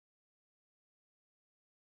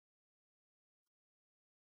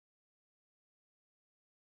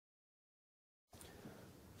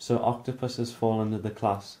So octopuses fall under the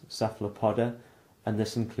class Cephalopoda, and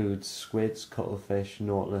this includes squids, cuttlefish,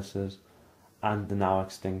 nautiluses, and the now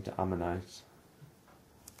extinct ammonites.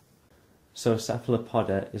 So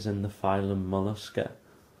Cephalopoda is in the phylum Mollusca,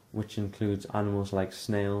 which includes animals like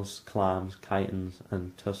snails, clams, chitons,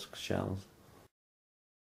 and tusk shells.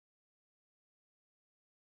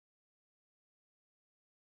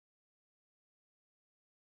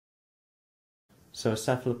 So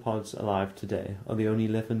cephalopods alive today are the only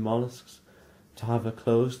living mollusks to have a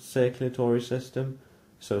closed circulatory system.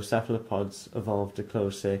 So cephalopods evolved a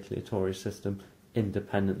closed circulatory system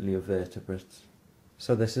independently of vertebrates.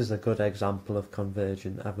 So this is a good example of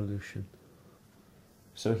convergent evolution.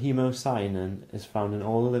 So hemocyanin is found in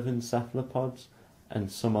all living cephalopods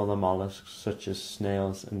and some other mollusks such as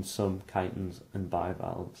snails and some chitons and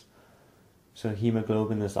bivalves. So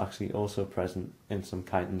hemoglobin is actually also present in some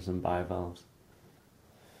chitons and bivalves.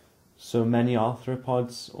 So many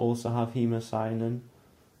arthropods also have hemocyanin.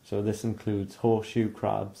 So this includes horseshoe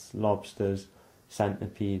crabs, lobsters,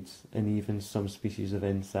 centipedes, and even some species of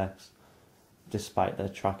insects, despite their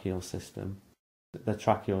tracheal system. The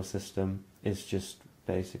tracheal system is just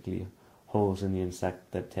basically holes in the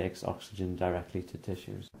insect that takes oxygen directly to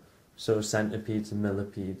tissues. So centipedes and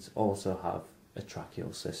millipedes also have a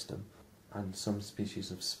tracheal system, and some species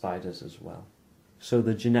of spiders as well. So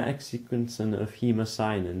the genetic sequencing of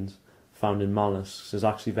hemocyanins found in mollusks is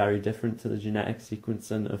actually very different to the genetic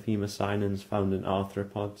sequencing of hemocyanins found in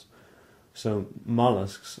arthropods. So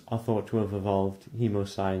mollusks are thought to have evolved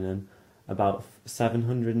hemocyanin about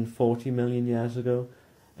 740 million years ago,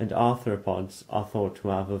 and arthropods are thought to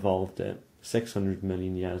have evolved it 600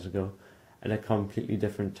 million years ago at a completely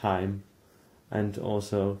different time, and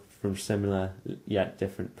also from similar yet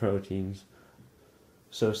different proteins.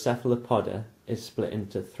 So Cephalopoda is split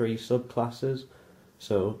into three subclasses.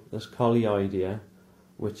 So there's Colioidea,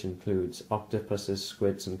 which includes octopuses,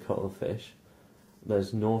 squids and cuttlefish.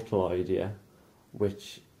 There's Nautiloidea,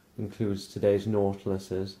 which includes today's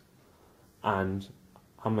nautiluses, and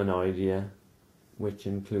Ammonoidea, which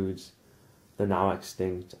includes the now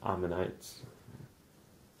extinct ammonites.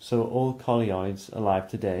 So all colioids alive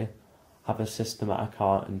today have a systematic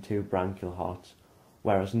heart and two branchial hearts,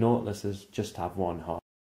 whereas nautiluses just have one heart.